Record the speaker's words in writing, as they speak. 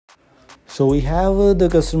So we have the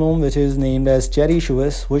custom ROM which is named as Cherish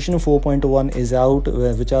OS. Version 4.1 is out.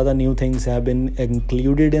 Which are the new things have been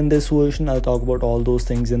included in this version? I'll talk about all those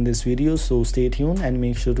things in this video, so stay tuned and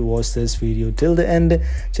make sure to watch this video till the end.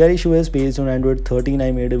 Cherish OS based on Android 13.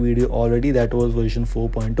 I made a video already, that was version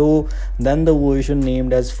 4.0. Then the version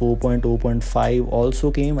named as 4.0.5 also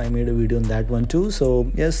came. I made a video on that one too. So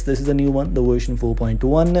yes, this is the new one, the version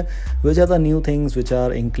 4.1. Which are the new things which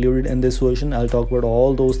are included in this version? I'll talk about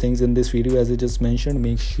all those things in this video. As I just mentioned,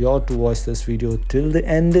 make sure to watch this video till the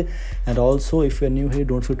end. And also, if you're new here,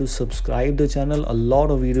 don't forget to subscribe the channel. A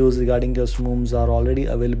lot of videos regarding custom ROMs are already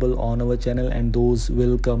available on our channel, and those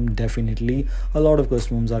will come definitely. A lot of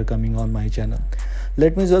custom ROMs are coming on my channel.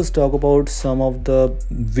 Let me just talk about some of the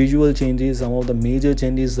visual changes, some of the major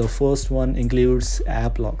changes. The first one includes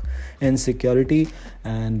app lock and security.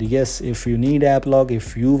 And yes, if you need app lock,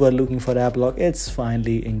 if you were looking for app lock, it's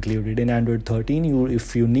finally included in Android 13.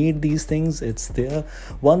 If you need these things, it's there.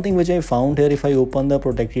 One thing which I found here, if I open the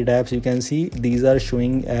protected apps, you can see these are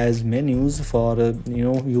showing as menus for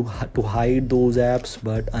you to hide those apps,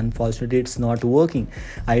 but unfortunately it's not working.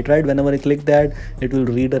 I tried, whenever I click that, it will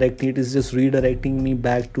redirect. It is just redirecting me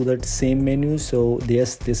back to that same menu. So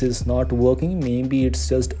yes, this is not working. Maybe it's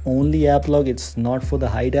just only app lock, it's not for the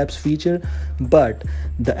hide apps feature, but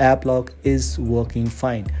the app lock is working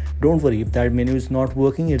fine. Don't worry if that menu is not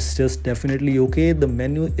working, it's just definitely okay. The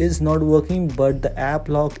menu is not working, but the app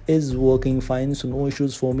lock is working fine, so no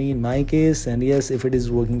issues for me in my case. And yes, if it is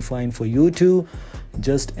working fine for you too,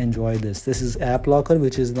 just enjoy this. This is app locker,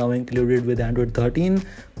 which is now included with Android 13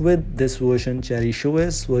 with this version, Cherish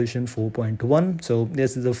OS version 4.1. so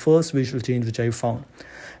this is the first visual change which I found.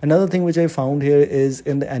 Another thing which I found here is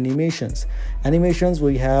in the animations.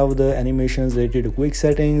 We have the animations related to quick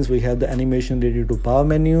settings, we have the animation related to power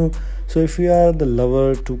menu. So if you are the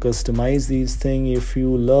lover to customize these things, if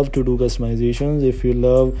you love to do customizations, if you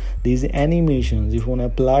love these animations, if you want to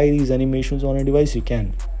apply these animations on a device, you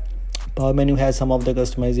can. Power menu has some of the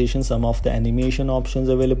customization, some of the animation options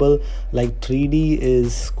available, like 3D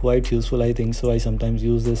is quite useful, I think so. I sometimes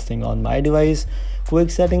use this thing on my device.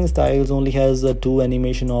 Quick setting styles only has the 2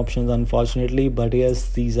 animation options, unfortunately, but yes,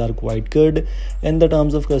 these are quite good. In the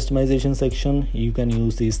terms of customization section, you can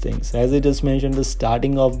use these things, as I just mentioned the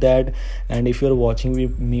starting of that. And if you're watching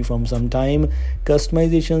with me from some time,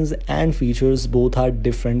 customizations and features both are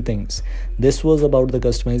different things. This was about the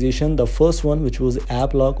customization. The first one, which was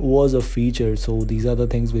app lock, was a feature. So these are the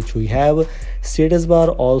things which we have. Status bar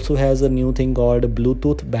also has a new thing called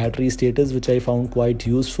Bluetooth battery status, which I found quite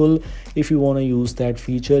useful. If you want to use that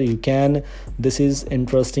feature, you can. This is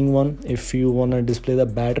interesting one. If you want to display the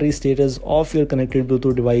battery status of your connected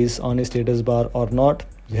Bluetooth device on a status bar or not,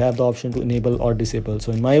 you have the option to enable or disable.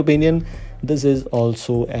 So in my opinion, this is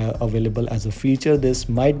also available as a feature. This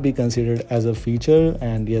might be considered as a feature,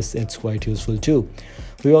 and yes, it's quite useful too.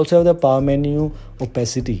 We also have the power menu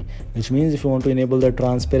opacity, which means if you want to enable the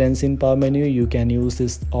transparency in power menu, you can use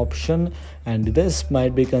this option, and this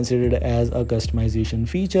might be considered as a customization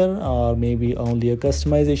feature, or maybe only a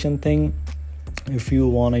customization thing. If you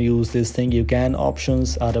want to use this thing, you can.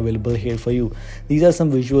 Options are available here for you. These are some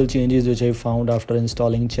visual changes which I found after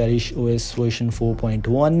installing Cherish OS version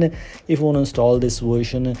 4.1. If you want to install this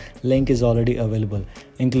version, link is already available,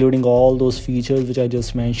 including all those features which I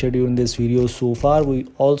just mentioned during this video so far. We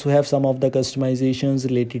also have some of the customizations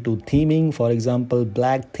related to theming, for example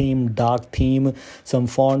black theme, dark theme, some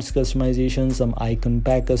fonts customization, some icon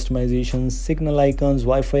pack customizations, signal icons,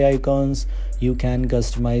 Wi-Fi icons. You can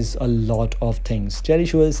customize a lot of things.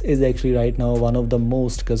 Cherish OS is actually right now one of the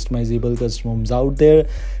most customizable custom ROMs out there.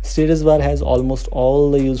 Status bar has almost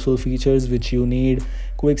all the useful features which you need.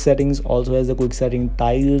 Quick settings also has the quick setting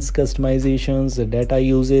tiles customizations, the data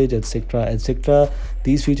usage, etc, etc.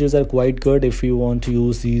 These features are quite good. If you want to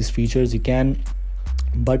use these features, you can.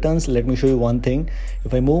 Buttons, let me show you one thing.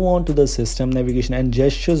 If I move on to the system navigation and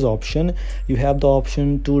gestures option, you have the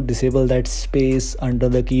option to disable that space under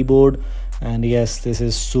the keyboard. And yes, this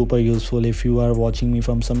is super useful. If you are watching me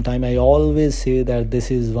from some time, I always say that this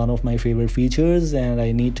is one of my favorite features, and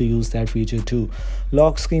I need to use that feature too.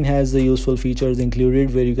 Lock screen has the useful features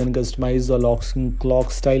included, where you can customize the lock screen clock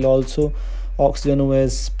style also. Oxygen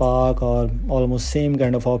OS, Spark, or almost same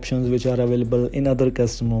kind of options which are available in other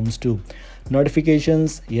custom ROMs too.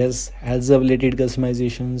 Notifications, yes, has the related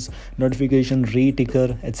customizations, notification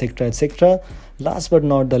reticker, etc, etc. Last but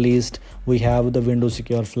not the least, we have the Windows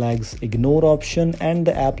Secure Flags ignore option and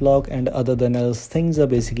the app lock, and other than else, things are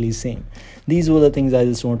basically same. These were the things I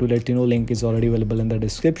just want to let you know. Link is already available in the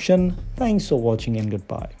description. Thanks for watching and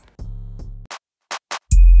goodbye.